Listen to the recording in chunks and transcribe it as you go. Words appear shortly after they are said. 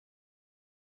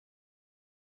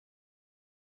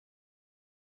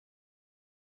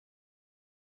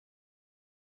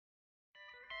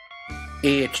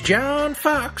It's John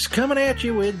Fox coming at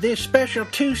you with this special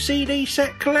 2-CD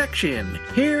set collection.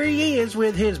 Here he is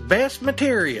with his best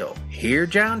material. Hear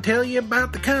John tell you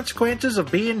about the consequences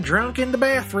of being drunk in the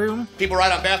bathroom. People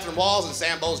write on bathroom walls in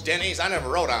Sambo's Denny's. I never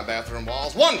wrote on bathroom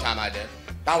walls. One time I did.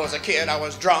 I was a kid, I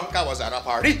was drunk, I was at a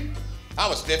party. I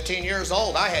was 15 years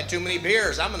old, I had too mmany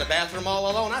beers. I'm in the bathroom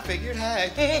all alone, I figured,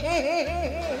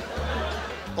 hey.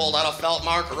 Pulled out a felt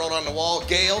marker, wrote on the wall,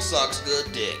 Gail sucks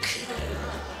good dick.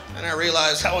 And I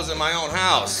realized I was in my own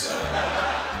house.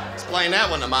 Explain that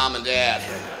one to mom and dad,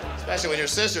 especially when your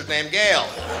sister's named Gail.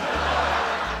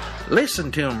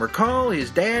 Listen to him recall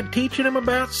his dad teaching him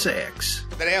about sex.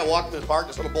 The day I walked into the park,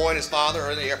 this little boy and his father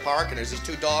are in the park, and there's these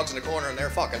two dogs in the corner, and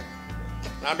they're fucking.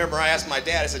 And I remember I asked my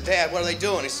dad, I said, Dad, what are they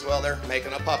doing? He says, well, they're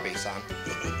making a puppy, son.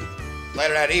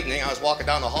 Later that evening, I was walking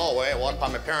down the hallway. I walked by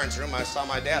my parents' room. I saw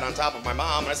my dad on top of my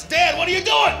mom, and I said, Dad, what are you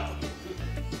doing?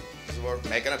 He said, we're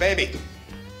making a baby.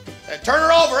 I said, turn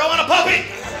her over, I want a puppy.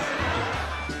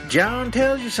 John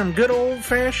tells you some good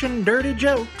old-fashioned dirty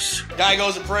jokes. Guy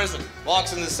goes to prison,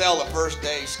 walks in the cell the first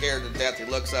day, he's scared to death. He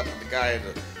looks up at the guy in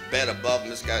the bed above him.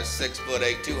 This guy's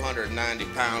 6'8", 290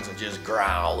 pounds, and just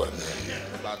growling.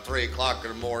 About 3 o'clock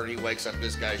in the morning, he wakes up,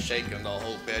 this guy's shaking the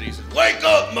whole bed. He says, wake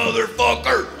up,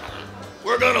 motherfucker!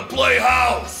 We're gonna play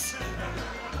house.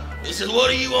 He says,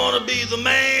 what do you want to be, the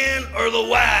man or the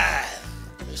wife?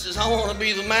 He says, I want to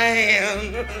be the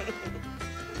man.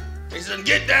 He said,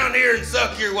 get down here and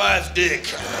suck your wife's dick.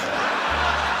 3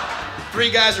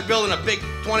 guys are building a big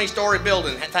 20-story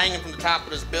building, hanging from the top of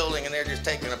this building, and they're just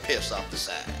taking a piss off the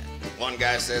side. One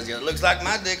guy says, it looks like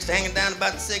my dick's hanging down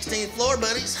about the 16th floor,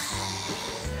 buddies.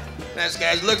 This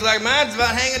guy looks like mine's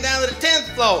about hanging down to the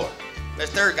 10th floor. This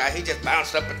third guy, he just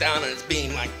bounced up and down on his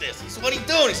beam like this. He said, what are you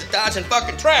doing? He said, dodging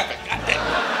fucking traffic.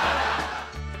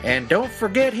 And don't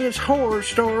forget his horror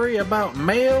story about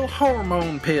male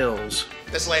hormone pills.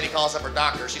 This lady calls up her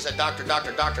doctor. She said, doctor,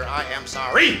 I am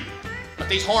sorry, but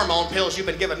these hormone pills you've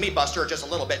been giving me, Buster, are just a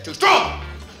little bit too strong.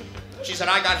 She said,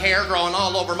 I got hair growing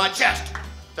all over my chest.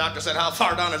 Doctor said, how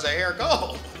far down does the hair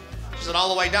go? She said, all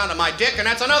the way down to my dick, and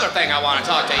that's another thing I want to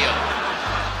talk to you.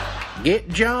 Get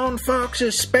John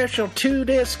Fox's special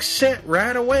 2-disc set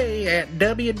right away at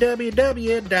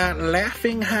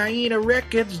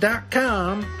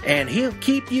www.laughinghyena.com, and he'll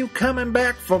keep you coming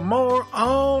back for more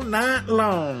all night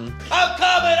long. I'm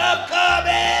coming!